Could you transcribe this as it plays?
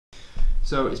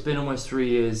So it's been almost 3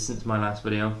 years since my last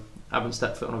video. I haven't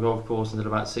stepped foot on a golf course until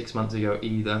about 6 months ago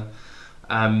either.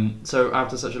 So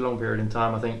after such a long period in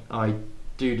time, I think I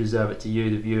do deserve it to you,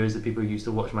 the viewers, the people who used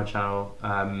to watch my channel.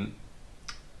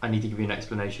 I need to give you an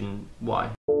explanation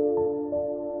why.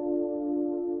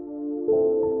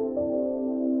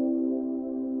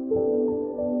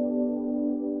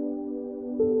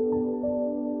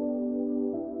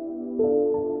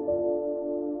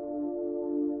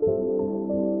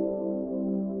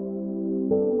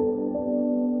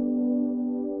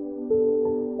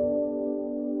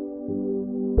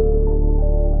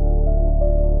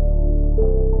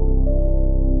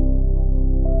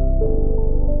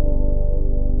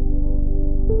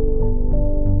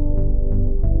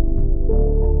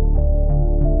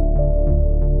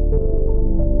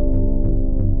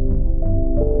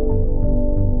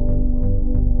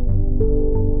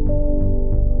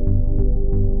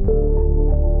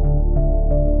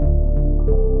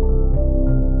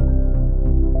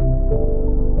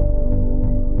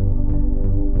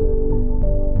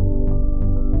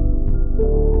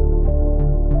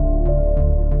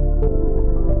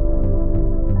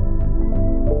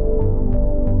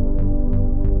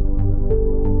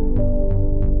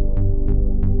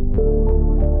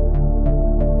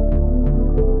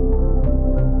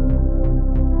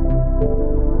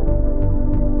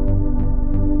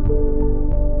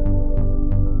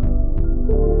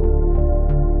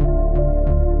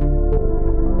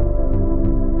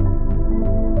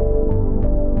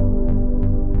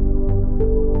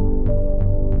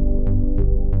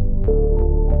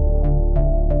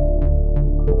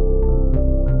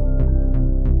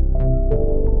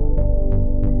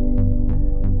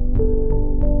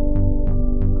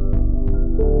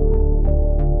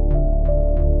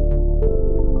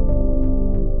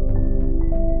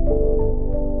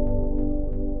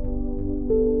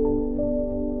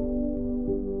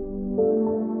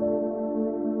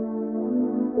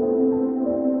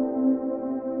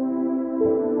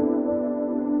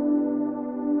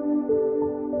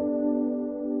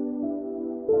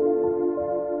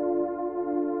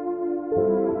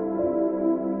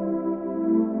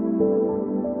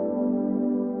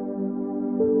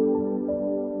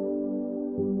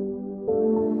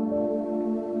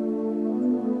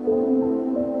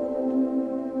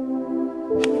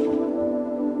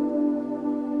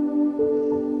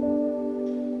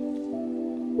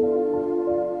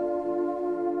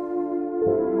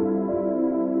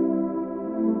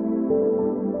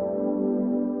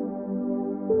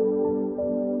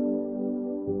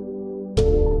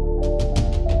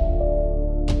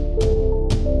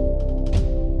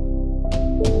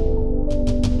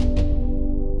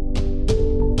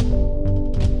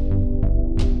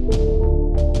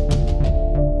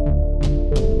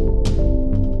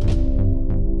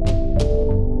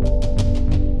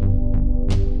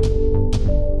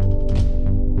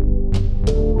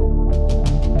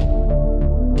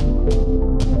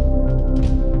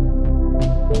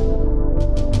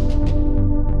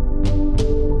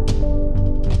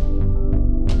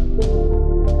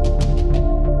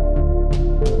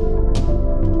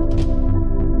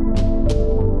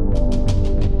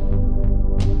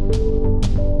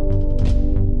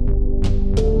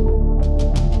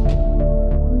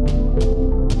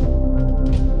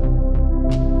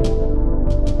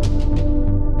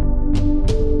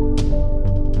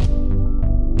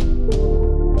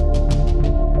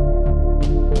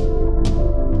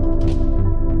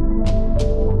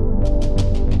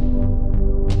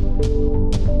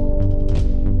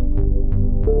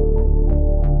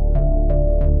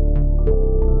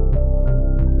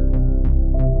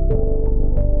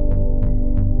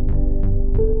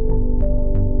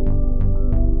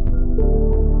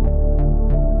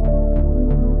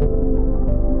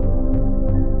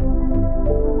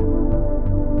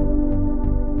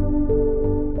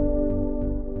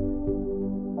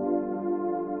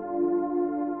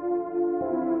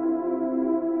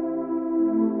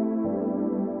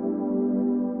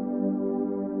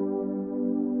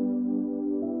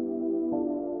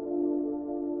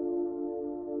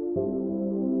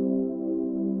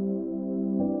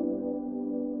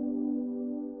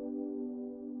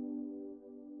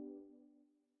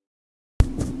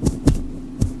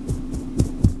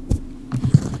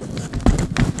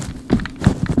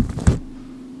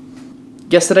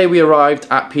 Yesterday we arrived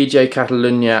at PGA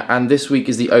Catalunya, and this week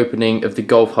is the opening of the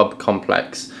Golf Hub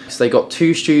complex. So they got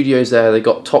 2 studios there, they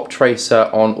got top tracer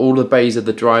on all the bays of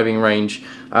the driving range,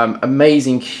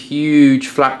 amazing huge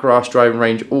flat grass driving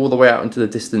range all the way out into the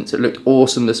distance. It looked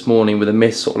awesome this morning with a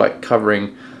mist sort of like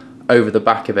covering over the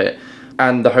back of it.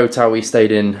 And the hotel we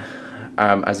stayed in,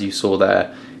 as you saw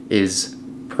there, is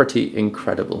pretty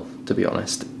incredible, to be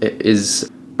honest. It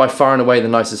is by far and away the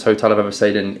nicest hotel I've ever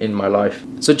stayed in my life.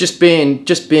 So just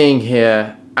being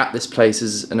here at this place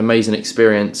is an amazing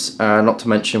experience, not to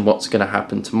mention what's going to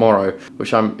happen tomorrow,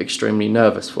 which I'm extremely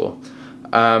nervous for.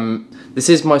 This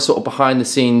is my sort of behind the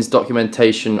scenes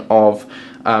documentation of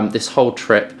this whole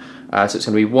trip, so it's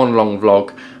going to be one long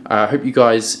vlog. I hope you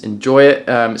guys enjoy it.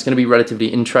 It's going to be relatively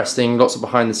interesting, lots of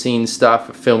behind the scenes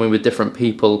stuff, filming with different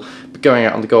people, going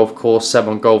out on the golf course.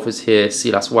 Devon Golf is here,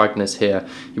 Silas Wagner's here,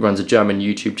 he runs a German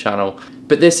YouTube channel.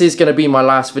 But this is going to be my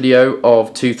last video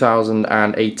of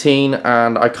 2018,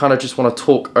 and I kind of just want to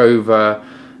talk over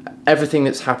everything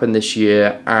that's happened this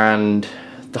year and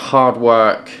the hard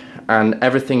work and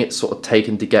everything it's sort of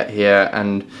taken to get here,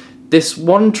 and this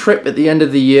one trip at the end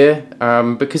of the year,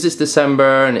 because it's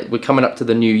December and we're coming up to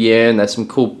the new year, and there's some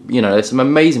cool, you know, there's some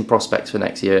amazing prospects for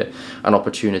next year and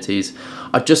opportunities.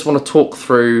 I just want to talk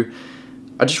through,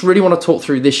 I just really want to talk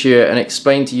through this year and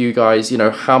explain to you guys, you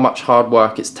know, how much hard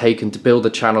work it's taken to build the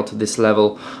channel to this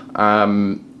level.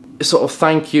 Sort of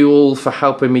thank you all for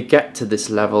helping me get to this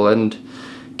level and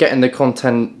getting the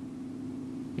content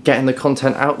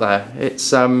out there.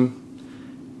 It's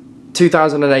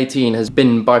 2018 has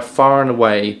been by far and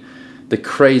away the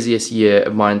craziest year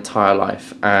of my entire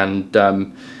life, and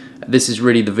this is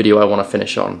really the video I want to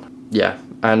finish on. Yeah,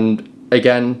 and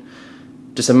again,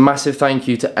 just a massive thank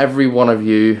you to every one of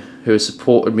you who has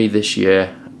supported me this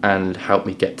year and helped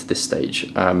me get to this stage.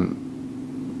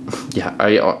 Yeah,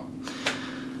 I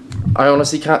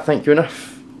honestly can't thank you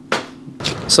enough.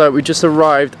 So we just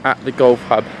arrived at the golf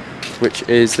hub, which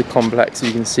is the complex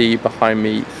you can see behind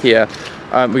me here.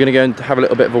 We're going to go and have a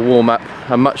little bit of a warm-up,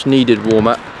 a much needed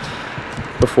warm-up,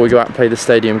 before we go out and play the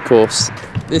stadium course.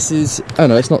 This is, oh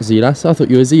no, it's not Silas. I thought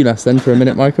you were Silas then for a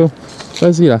minute, Michael.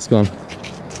 Where's Silas gone?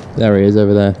 There he is,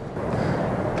 over there.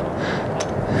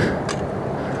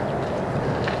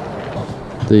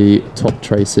 The top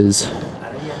traces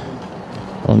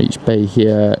on each bay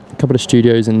here. A couple of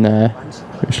studios in there,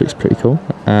 which looks pretty cool.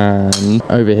 And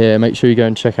over here, make sure you go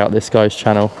and check out this guy's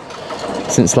channel.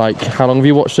 Since, like, how long have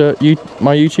you watched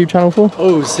my YouTube channel for?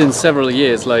 Oh, since several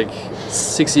years, like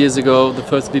 6 years ago, the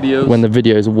first videos. When the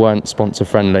videos weren't sponsor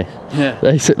friendly. Yeah.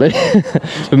 Basically.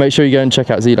 But make sure you go and check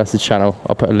out Silas' channel.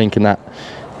 I'll put a link in that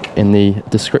in the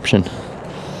description.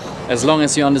 As long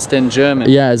as you understand German.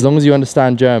 Yeah, as long as you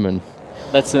understand German.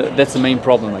 That's the main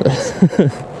problem, I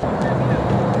guess.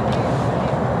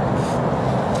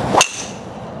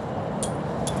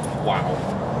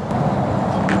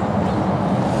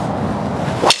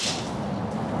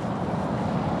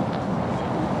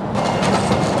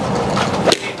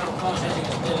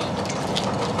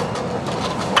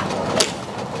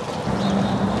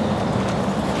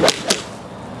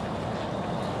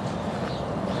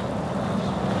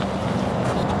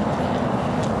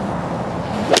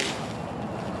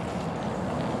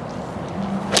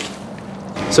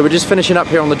 So we're just finishing up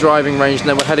here on the driving range, and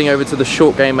then we're heading over to the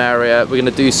short game area. We're going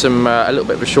to do some a little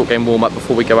bit of a short game warm-up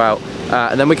before we go out,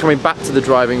 and then we're coming back to the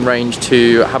driving range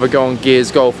to have a go on Gears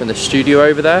Golf in the studio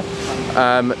over there,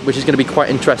 which is going to be quite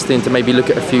interesting to maybe look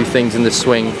at a few things in the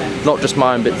swing, not just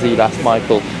mine but Silas,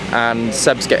 Michael, and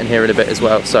Seb's getting here in a bit as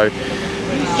well. So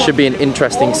should be an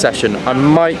interesting session. I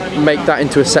might make that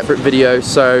into a separate video,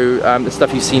 so the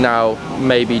stuff you see now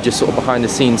maybe just sort of behind the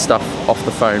scenes stuff off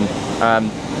the phone.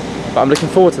 But I'm looking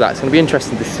forward to that. It's going to be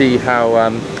interesting to see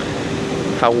how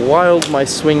wild my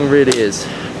swing really is.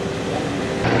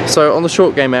 So on the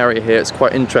short game area here, it's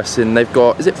quite interesting. They've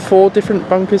got, is it 4 different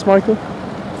bunkers, Michael?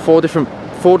 4 different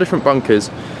bunkers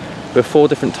with 4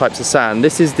 different types of sand.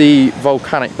 This is the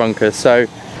volcanic bunker. So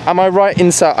am I right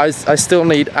inside? I still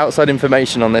need outside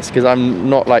information on this because I'm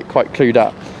not like quite clued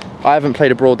up. I haven't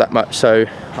played abroad that much, so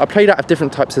I played out of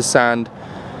different types of sand.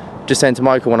 Just saying to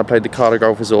Michael when I played the Carter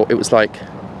Golf Resort, it was like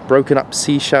broken up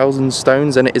seashells and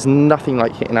stones, and it is nothing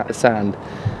like hitting at the sand.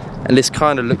 And this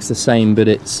kind of looks the same, but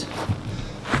it's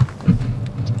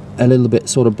a little bit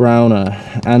sort of browner.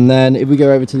 And then if we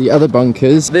go over to the other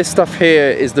bunkers, this stuff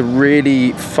here is the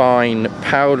really fine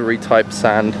powdery type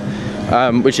sand,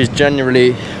 which is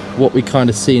generally what we kind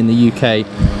of see in the UK.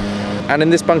 And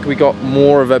in this bunker we got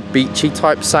more of a beachy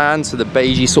type sand, so the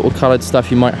beigey sort of coloured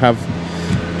stuff you might have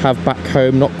back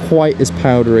home, not quite as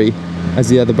powdery as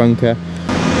the other bunker.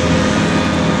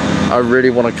 I really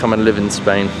want to come and live in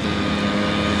Spain.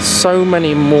 So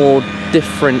many more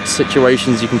different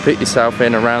situations you can put yourself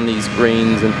in around these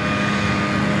greens, and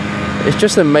it's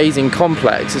just an amazing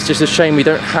complex. It's just a shame we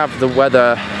don't have the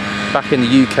weather back in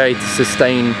the UK to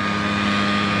sustain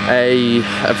a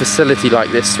facility like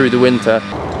this through the winter.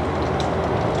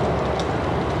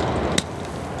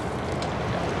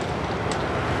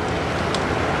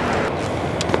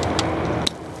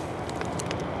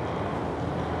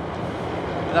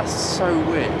 that's so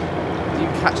weird. You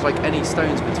catch like any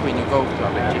stones between your golf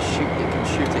club and just shoot. It can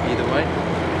shoot it either way.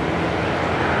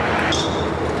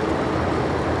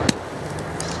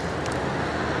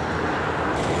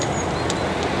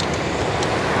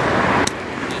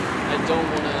 I don't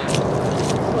want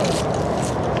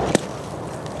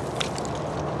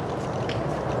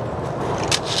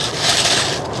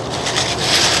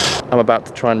to. I'm about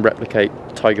to try and replicate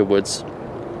Tiger Woods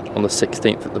on the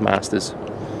 16th at the Masters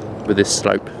with this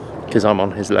slope because I'm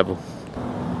on his level.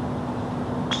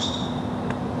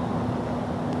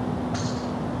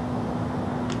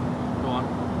 Go on,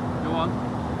 go on.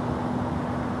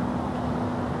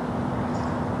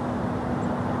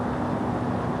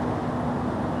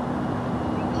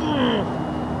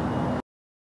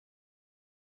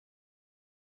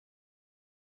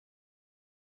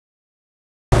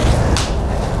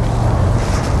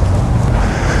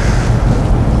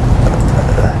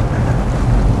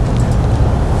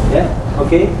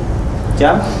 Okay,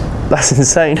 jump. That's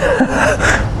insane.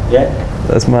 Yeah.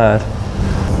 That's mad.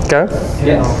 Go.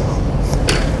 Yeah.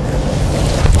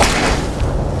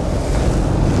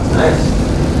 Nice.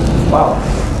 Wow.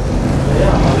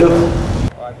 Yeah. Look.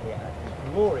 I'm here at the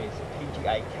glorious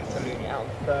PGA Catalunya out on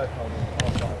the third hole in the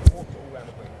par 5. Water all around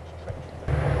the green.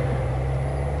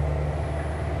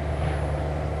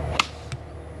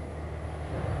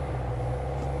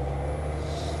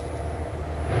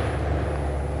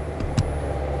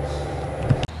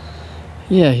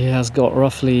 Yeah, he has got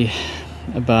roughly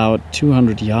about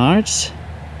 200 yards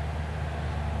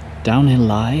downhill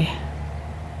lie.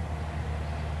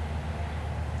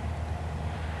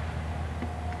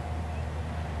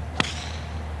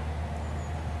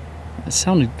 It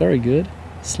sounded very good,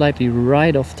 slightly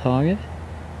right off target.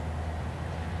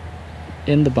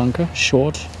 In the bunker,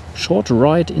 short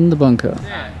right in the bunker.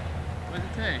 Yeah. Where's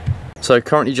it take? So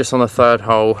currently just on the third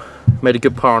hole, made a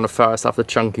good par on the first after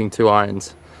chunking 2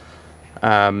 irons.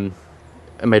 And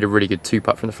made a really good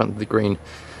 2-putt from the front of the green.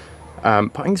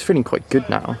 Putting's feeling quite good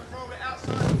now.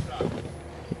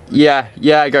 Yeah,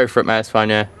 go for it, mate. It's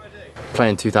fine. Yeah,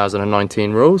 playing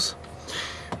 2019 rules,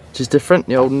 which is different.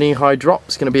 The old knee-high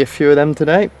drops. Going to be a few of them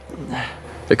today.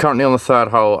 They're currently on the third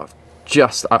hole.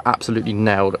 I absolutely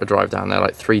nailed a drive down there,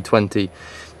 like 320.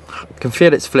 I can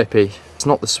feel it's flippy. It's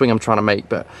not the swing I'm trying to make,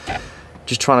 but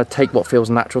just trying to take what feels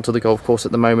natural to the golf course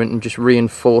at the moment and just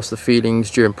reinforce the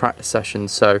feelings during practice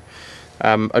sessions. So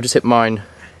I just hit mine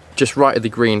just right of the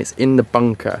green. It's in the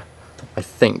bunker, I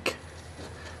think.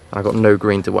 And I've got no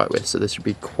green to work with, so this should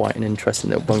be quite an interesting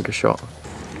little bunker shot.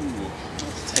 Ooh,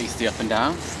 that's tasty up and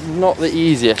down. Not the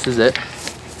easiest, is it?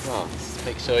 Well, just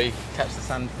make sure you catch the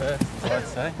sand first, I'd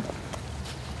say.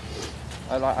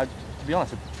 To be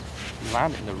honest, I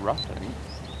landed in the rough, I think.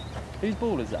 Whose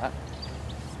ball is that?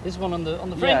 This one on the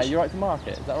fringe? Yeah, you're right to mark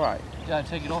it, is that right? Yeah,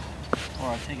 take it off, or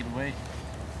I'll take it away.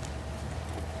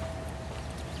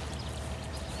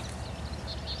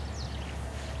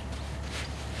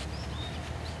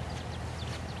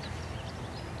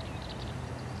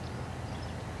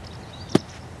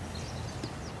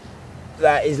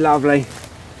 That is lovely.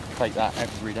 Take that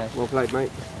every day. Well played,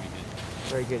 mate.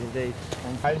 Very good indeed.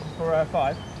 Hey, this is for 5?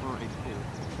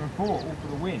 For a 4 or for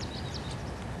the win?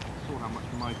 Saw how much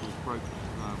Michael's broken as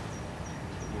well.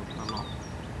 It was a lot.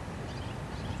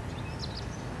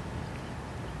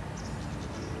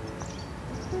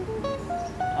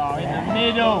 Oh, in the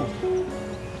middle!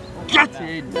 Get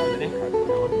in!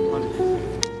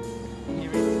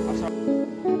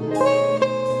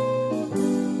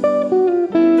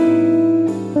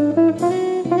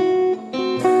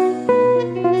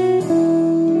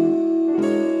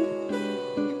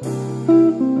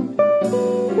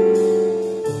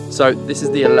 So this is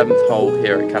the 11th hole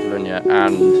here at Catalunya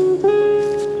and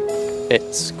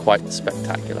it's quite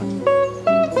spectacular.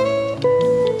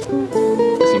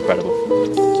 It's incredible.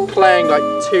 Playing like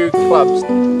 2 clubs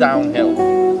downhill.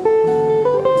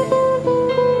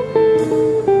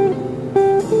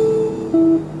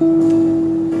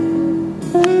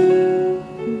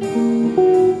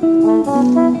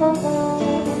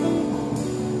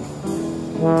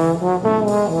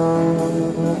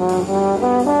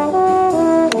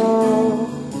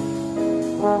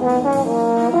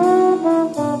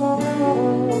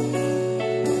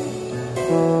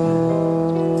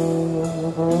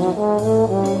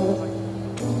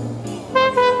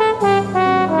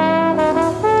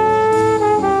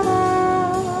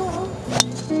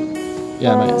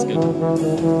 Yeah, mate, it's good.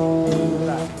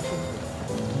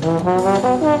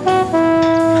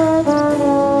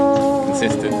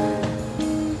 Consistent.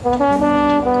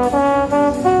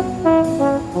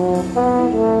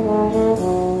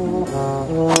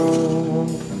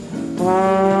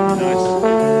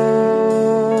 Nice.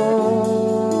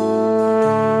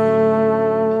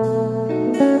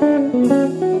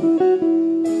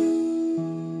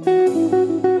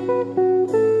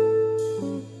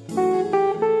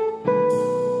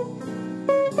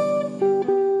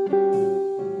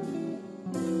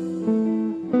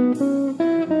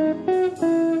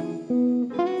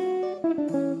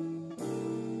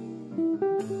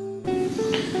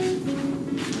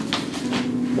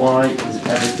 Why is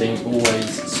everything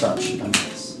always such a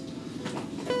mess?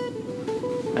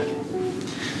 Okay.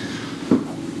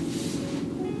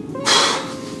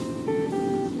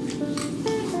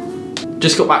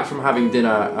 Just got back from having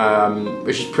dinner,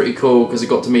 which is pretty cool because I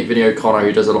got to meet Vinny O'Connor,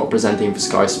 who does a lot of presenting for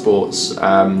Sky Sports.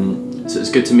 So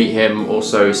it's good to meet him.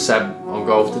 Also, Seb on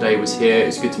Golf Today was here.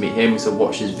 It's good to meet him because I've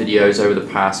watched his videos over the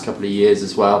past couple of years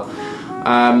as well.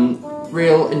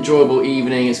 Real enjoyable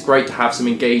evening. It's great to have some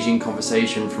engaging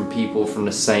conversation from people from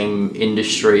the same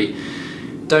industry.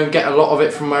 Don't get a lot of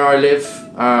it from where I live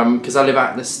because I live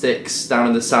out in the sticks down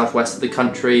in the southwest of the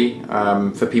country.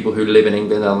 For people who live in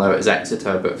England, they'll know it as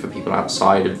Exeter, but for people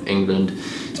outside of England,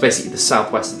 it's basically the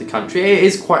southwest of the country. It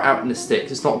is quite out in the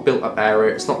sticks. It's not a built up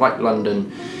area. It's not like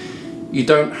London. You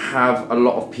don't have a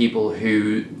lot of people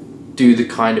who do the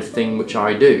kind of thing which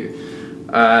I do.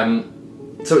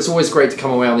 So it's always great to come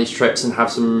away on these trips and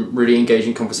have some really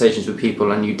engaging conversations with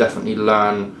people, and you definitely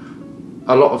learn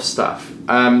a lot of stuff.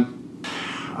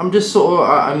 I'm just sort of,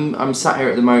 I'm sat here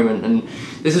at the moment, and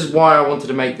this is why I wanted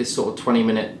to make this sort of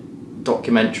 20-minute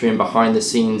documentary and behind the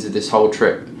scenes of this whole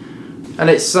trip. And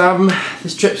it's,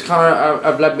 this trip's kind of,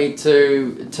 have led me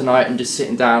to tonight and just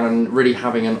sitting down and really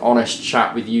having an honest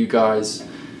chat with you guys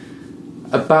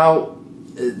about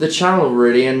the channel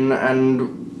really,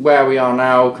 and where we are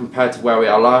now compared to where we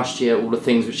are last year, all the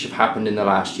things which have happened in the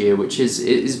last year, which is,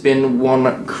 it's been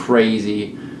one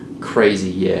crazy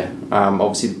year.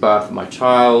 Obviously the birth of my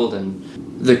child and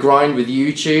the grind with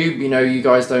YouTube. You know, you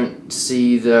guys don't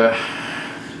see the,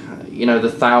 you know,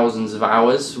 the thousands of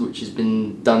hours which has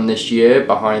been done this year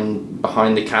behind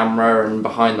the camera and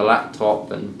behind the laptop,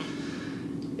 and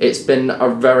it's been a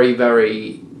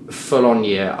very full-on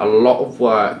year. A lot of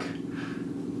work,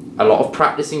 a lot of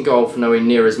practicing golf, nowhere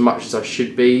near as much as I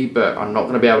should be, but I'm not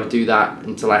going to be able to do that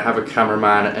until I have a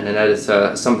cameraman and an editor.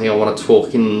 That's something I want to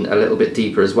talk in a little bit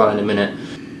deeper as well in a minute.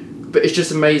 But it's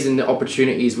just amazing the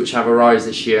opportunities which have arisen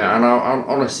this year, and I'm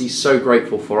honestly so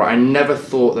grateful for it. I never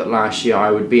thought that last year I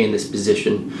would be in this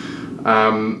position.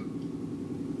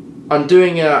 I'm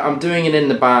doing an in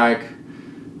the bag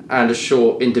and a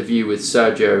short interview with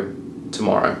Sergio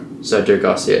tomorrow, Sergio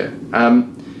Garcia.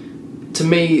 To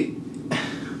me,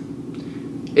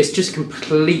 it's just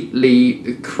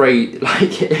completely crazy.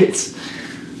 Like it's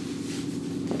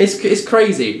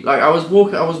crazy. Like I was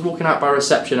walking out by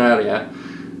reception earlier,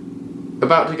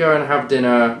 about to go and have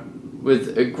dinner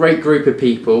with a great group of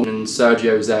people, and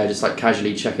Sergio's there just like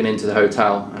casually checking into the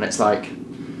hotel, and it's like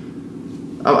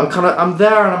I'm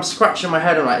there and I'm scratching my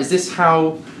head. I'm like, is this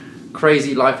how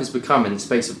crazy life has become in the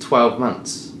space of 12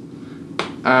 months?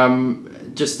 And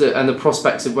the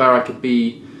prospects of where I could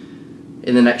be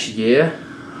in the next year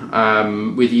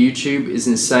with YouTube is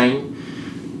insane.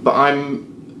 But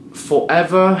I'm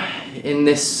forever in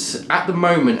this at the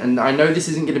moment, and I know this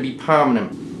isn't going to be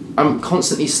permanent. I'm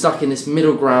constantly stuck in this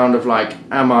middle ground of like,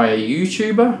 am I a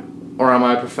YouTuber or am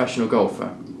I a professional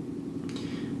golfer?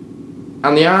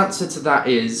 And the answer to that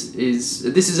is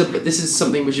this is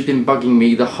something which has been bugging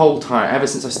me the whole time, ever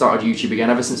since I started YouTube again,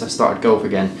 ever since I started golf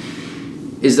again,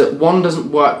 is that one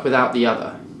doesn't work without the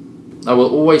other. I will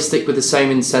always stick with the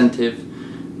same incentive,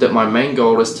 that my main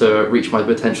goal is to reach my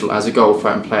potential as a golfer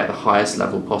and play at the highest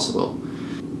level possible.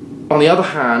 On the other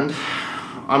hand,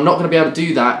 I'm not going to be able to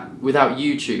do that without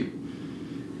YouTube.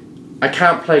 I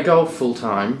can't play golf full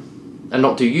time and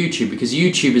not do YouTube, because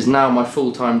YouTube is now my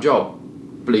full-time job,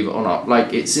 believe it or not.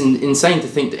 Like, it's insane to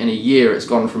think that in a year it's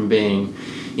gone from being,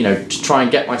 you know, to try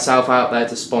and get myself out there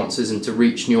to sponsors and to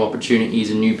reach new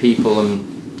opportunities and new people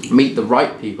and meet the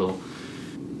right people.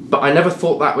 But I never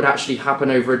thought that would actually happen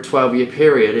over a 12-year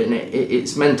period, and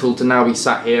it's mental to now be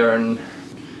sat here and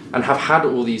have had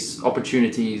all these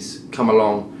opportunities come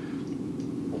along.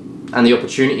 And the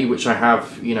opportunity which I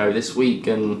have, you know, this week,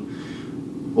 and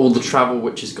all the travel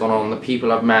which has gone on, the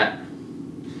people I've met,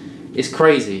 it's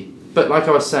crazy. But like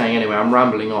I was saying, anyway, I'm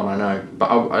rambling on, I know.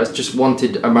 But I just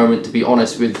wanted a moment to be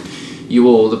honest with you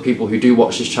all, the people who do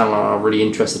watch this channel and are really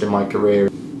interested in my career.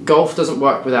 Golf doesn't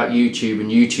work without YouTube,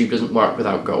 and YouTube doesn't work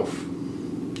without golf.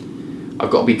 I've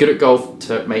got to be good at golf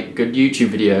to make good YouTube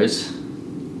videos,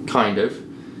 kind of.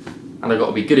 And I've got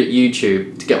to be good at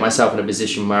YouTube to get myself in a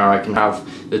position where I can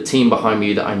have the team behind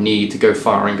me that I need to go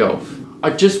far in golf. I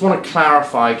just want to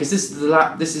clarify, because this is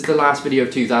the last video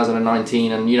of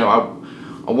 2019, and you know,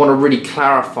 I want to really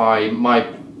clarify my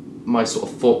sort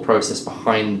of thought process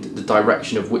behind the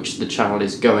direction of which the channel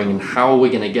is going and how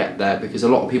we're going to get there, because a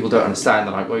lot of people don't understand.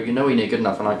 They're like, well, you're nowhere near good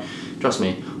enough, and trust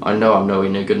me, I know I'm nowhere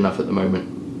near good enough at the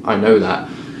moment. I know that.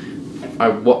 I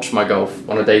watch my golf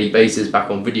on a daily basis back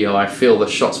on video. I feel the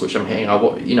shots which I'm hitting.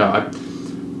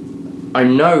 I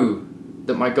know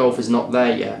that my golf is not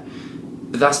there yet,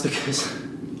 but that's because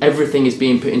everything is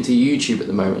being put into YouTube at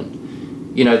the moment.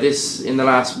 You know, in the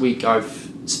last week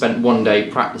I've spent one day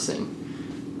practicing.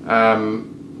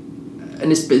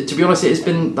 And to be honest, it's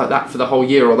been like that for the whole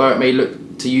year, although it may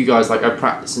look to you guys like I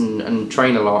practice and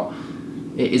train a lot.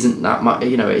 It isn't that much,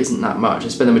 you know, it isn't that much. I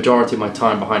spend the majority of my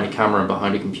time behind a camera and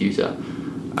behind a computer.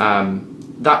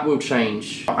 That will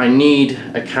change. I need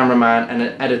a cameraman and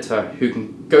an editor who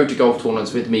can go to golf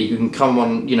tournaments with me, who can come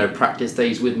on, you know, practice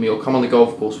days with me, or come on the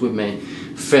golf course with me,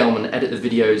 film and edit the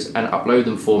videos and upload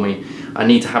them for me. I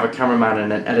need to have a cameraman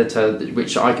and an editor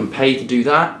which I can pay to do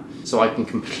that, so I can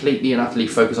completely and utterly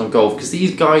focus on golf. Because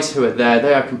these guys who are there,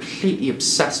 they are completely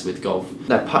obsessed with golf.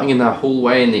 They're putting in their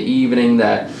hallway in the evening,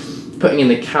 they're putting in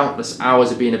the countless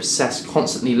hours of being obsessed,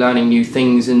 constantly learning new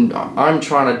things, and I'm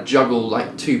trying to juggle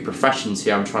like two professions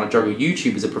here. I'm trying to juggle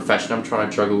YouTube as a profession, I'm trying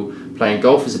to juggle playing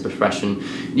golf as a profession.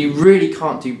 You really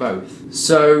can't do both.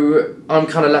 So I'm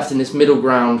kind of left in this middle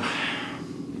ground.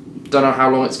 Don't know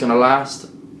how long it's going to last.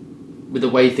 With the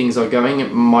way things are going,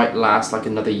 it might last like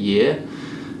another year.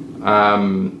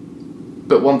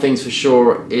 But one thing's for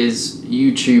sure is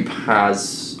YouTube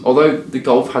has, although the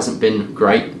golf hasn't been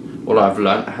great, although I've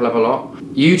learned a hell of a lot,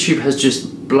 YouTube has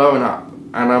just blown up,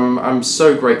 and I'm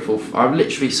so grateful. I'm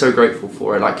literally so grateful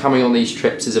for it. Like, coming on these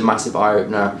trips is a massive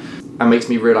eye-opener and makes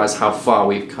me realise how far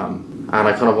we've come. And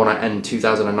I kind of want to end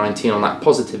 2019 on that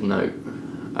positive note,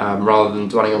 rather than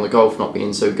dwelling on the golf not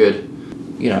being so good.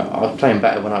 You know, I was playing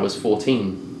better when I was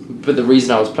 14, but the reason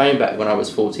I was playing better when I was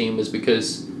 14 was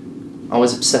because I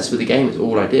was obsessed with the game. It's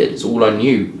all I did, it's all I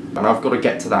knew, and I've got to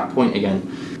get to that point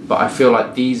again. But I feel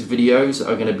like these videos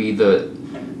are going to be the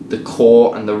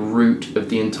core and the root of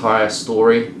the entire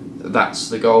story. That's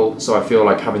the goal. So I feel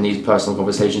like having these personal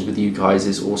conversations with you guys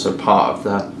is also part of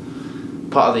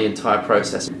the entire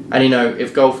process. And you know,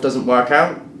 if golf doesn't work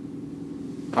out,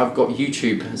 I've got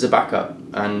YouTube as a backup,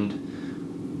 and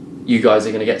you guys are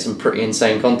going to get some pretty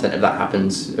insane content if that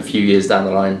happens a few years down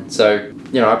the line. So,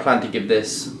 you know, I plan to give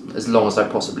this as long as I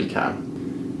possibly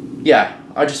can. Yeah,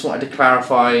 I just wanted to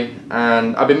clarify,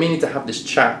 and I've been meaning to have this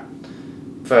chat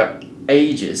for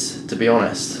ages, to be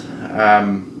honest.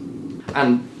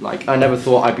 And like, I never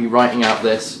thought I'd be writing out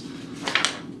this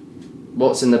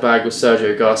what's in the bag with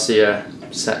Sergio Garcia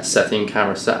setting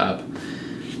camera setup,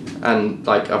 and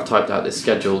like I've typed out this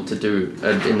schedule to do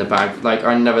in the bag. Like,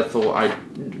 I never thought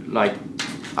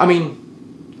I mean,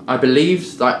 I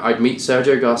believed that I'd meet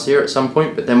Sergio Garcia at some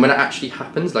point, but then when it actually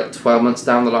happens, like 12 months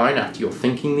down the line after you're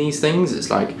thinking these things, it's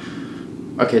like,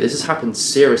 okay, this has happened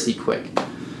seriously quick.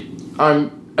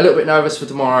 I'm a little bit nervous for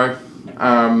tomorrow,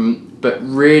 but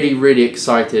really, really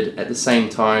excited at the same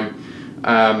time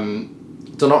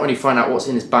to not only find out what's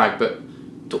in his bag, but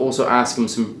to also ask him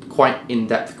some quite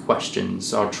in-depth questions.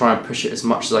 So I'll try and push it as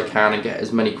much as I can and get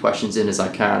as many questions in as I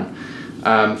can.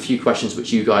 A few questions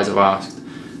which you guys have asked,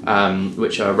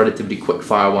 which are relatively quick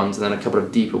fire ones, and then a couple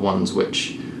of deeper ones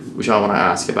which I want to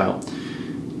ask about.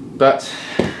 But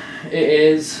it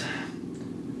is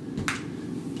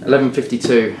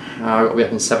 11:52. I've got to be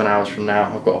up in 7 hours from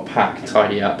now. I've got to pack,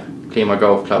 tidy up, clean my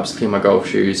golf clubs, clean my golf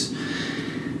shoes,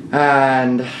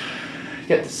 and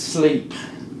get to sleep.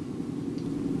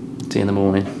 See you in the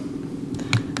morning.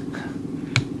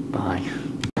 Bye.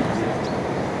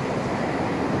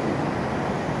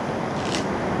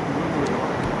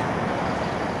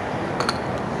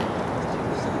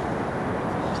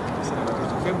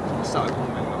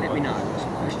 Let me know.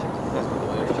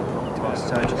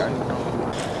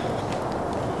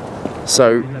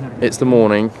 So it's the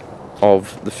morning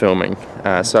of the filming.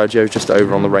 Sergio's just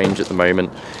over on the range at the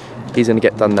moment. He's going to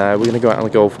get done there. We're going to go out on the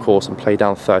golf course and play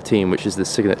down 13, which is the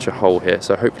signature hole here.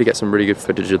 So hopefully get some really good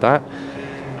footage of that.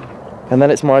 And then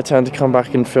it's my turn to come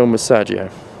back and film with Sergio.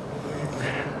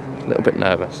 A little bit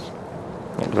nervous,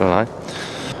 not gonna lie.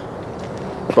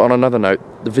 But on another note,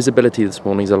 the visibility this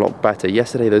morning is a lot better.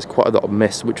 Yesterday there's quite a lot of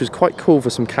mist, which was quite cool for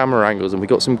some camera angles, and we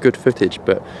got some good footage,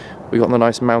 but we got the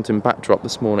nice mountain backdrop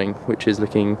this morning, which is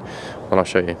looking, well, I'll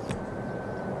show you.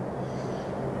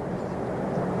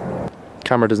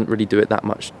 Camera doesn't really do it that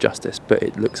much justice, but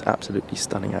it looks absolutely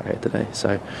stunning out here today.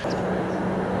 So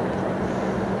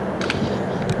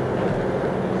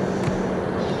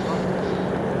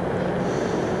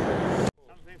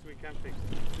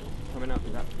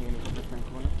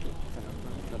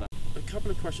a couple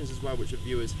of questions as well which the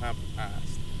viewers have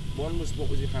asked. One was, what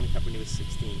was your handicap when you were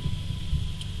 16?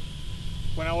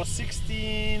 When I was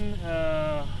 16,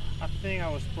 I think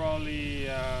I was probably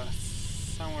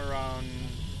somewhere around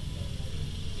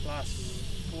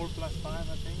 +4, +5, I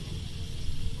think.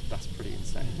 That's pretty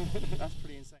insane. That's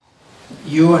pretty insane.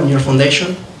 You and your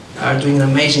foundation are doing an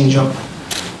amazing job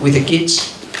with the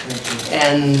kids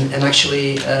and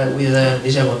actually with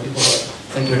disabled people.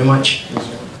 Thank you very much.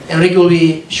 Enrique will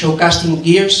be showcasing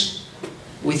gears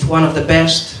with one of the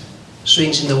best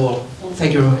swings in the world.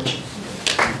 Thank you very much.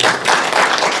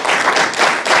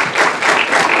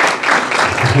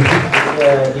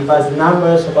 Give us the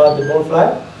numbers about the ball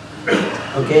flight.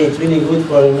 Okay, it's really good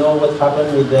for what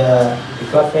happened with the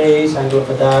club face, angle of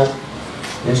attack,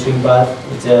 the swing path.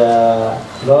 It's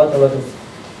a lot of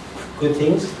good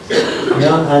things.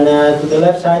 And to the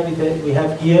left side we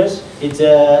have gears. It's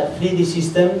a 3D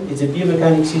system. It's a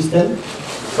biomechanic system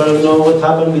for what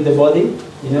happened with the body.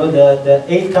 The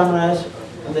 8 cameras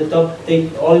on the top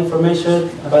take all information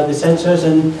about the sensors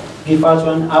and give us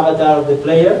one avatar of the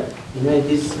player. With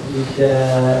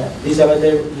this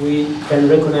avatar we can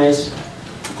recognize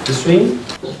the swing.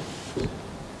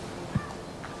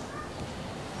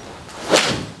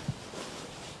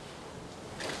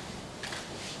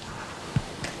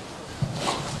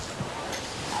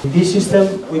 With this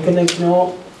system we can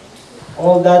ignore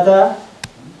all data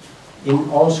in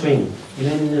all swing,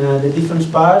 even the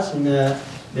different parts in the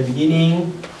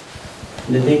beginning,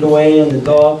 the takeaway, on the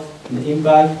top, the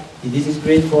impact. This is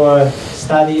great for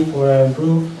study, for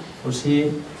improve, for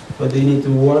see what they need to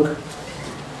work,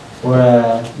 for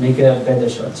make better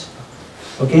shots.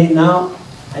 Okay, now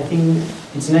I think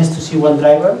it's nice to see one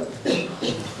driver.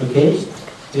 Okay,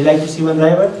 do you like to see one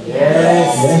driver?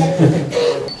 Yes. Yes.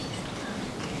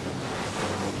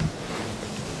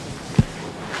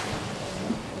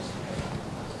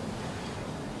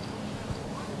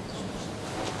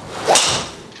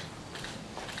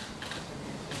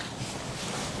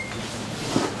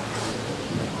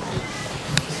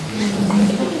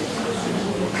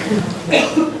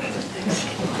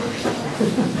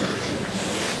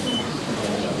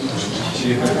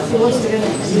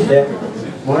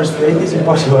 More straight is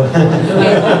impossible.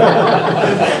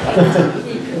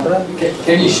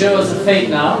 Can you show us the fade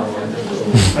now?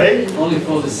 Fade? Only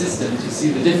for the system to see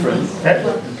the difference.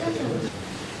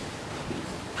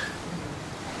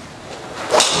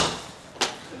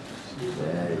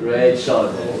 Great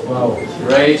shot. Wow.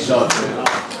 Great shot.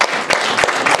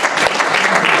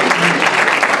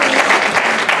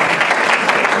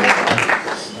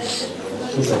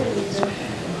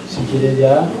 Si quieres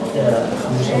ya,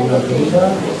 vamos a una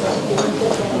pregunta.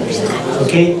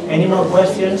 Okay, any more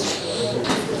questions?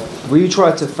 Will you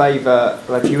try to favour,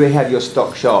 like if you have your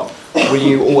stock shot, will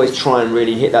you always try and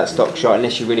really hit that stock shot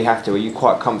unless you really have to? Are you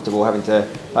quite comfortable having to,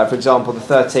 like for example the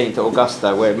 13th at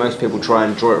Augusta where most people try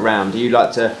and draw it round, do you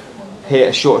like to hit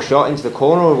a short shot into the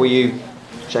corner or will you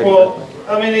shape Well,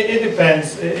 I mean it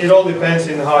depends. It all depends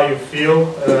on how you feel.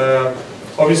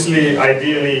 Obviously,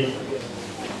 ideally,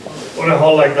 when a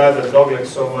hole like that doglegs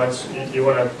so much, you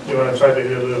want to try to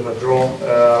do a little bit of a draw.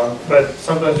 But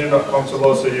sometimes you're not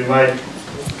comfortable, so you might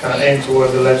kind of aim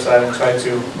towards the left side and try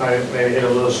to maybe hit a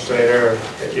little straighter. Or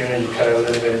even if you cut it a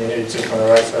little bit and you hit it just on the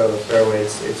right side of the fairway,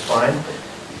 it's fine.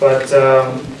 But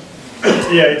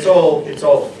yeah, it's all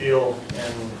feel,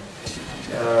 and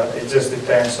it just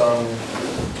depends on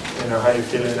how you're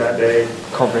feeling that day.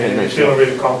 Comprehend if you're feeling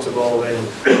really comfortable and you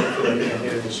feel like you can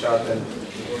hit the shot,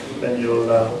 then you'll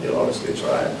obviously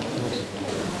try it.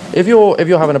 If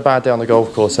you're having a bad day on the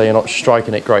golf course, say you're not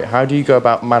striking it great, how do you go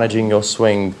about managing your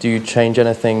swing? Do you change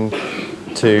anything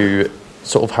to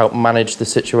sort of help manage the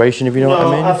situation, if you know what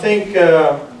I mean? I think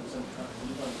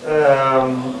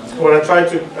when I try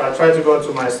to go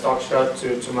to my stock shot,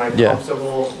 to my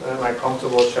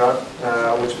comfortable shot,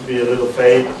 which would be a little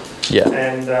fade. Yeah.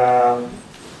 And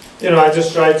I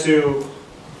just try to,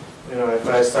 if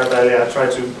I start early, I try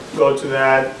to go to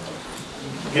that,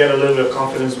 get a little bit of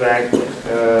confidence back,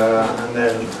 and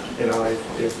then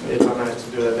if I manage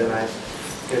to do that, then I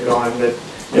get going. But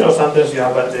sometimes you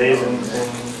have bad days, and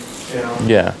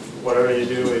yeah, whatever you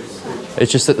do,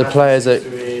 it's just that the players are to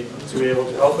be able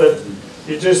to help it.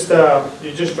 You just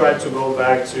try to go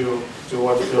back to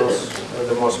what feels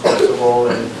the most comfortable,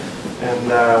 and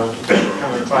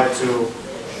kind of try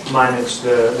to manage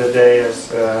the day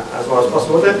as well as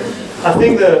possible. I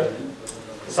think that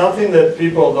something that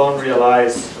people don't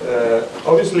realize,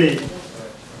 obviously,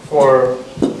 for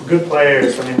good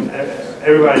players, I mean,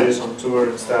 everybody is on tour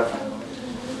and stuff.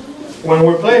 When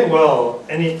we're playing well,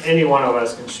 any one of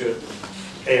us can shoot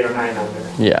 8 or 9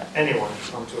 under. Yeah. Anyone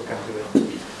on tour can do it.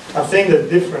 I think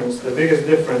the biggest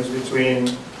difference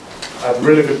between a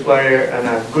really good player and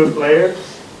a good player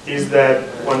is that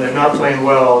when they're not playing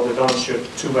well, they don't shoot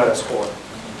too bad a score.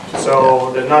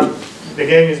 So the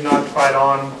game is not quite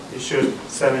on. You shoot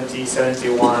 70,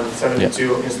 71,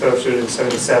 72 instead of shooting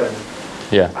 77.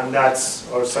 Yeah. And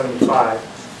or 75.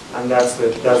 and that's the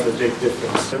big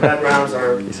difference. The bad rounds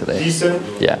are decent,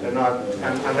 yeah. They're not,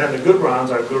 and then the good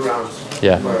rounds are good rounds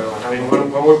yeah. for everyone. I mean,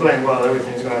 when we're playing well,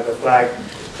 everything's going to have the flag,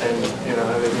 and you know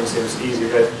everything seems easy,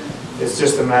 but it's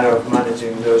just a matter of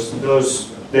managing those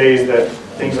days that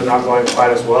things are not going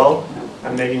quite as well,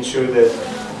 and making sure that,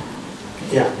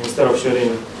 yeah, instead of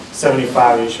shooting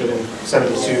 75, you're shooting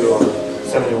 72 or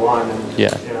 71, and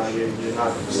yeah. you know you're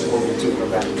not moving too far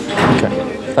back.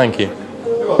 Okay, thank you.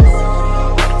 You're welcome.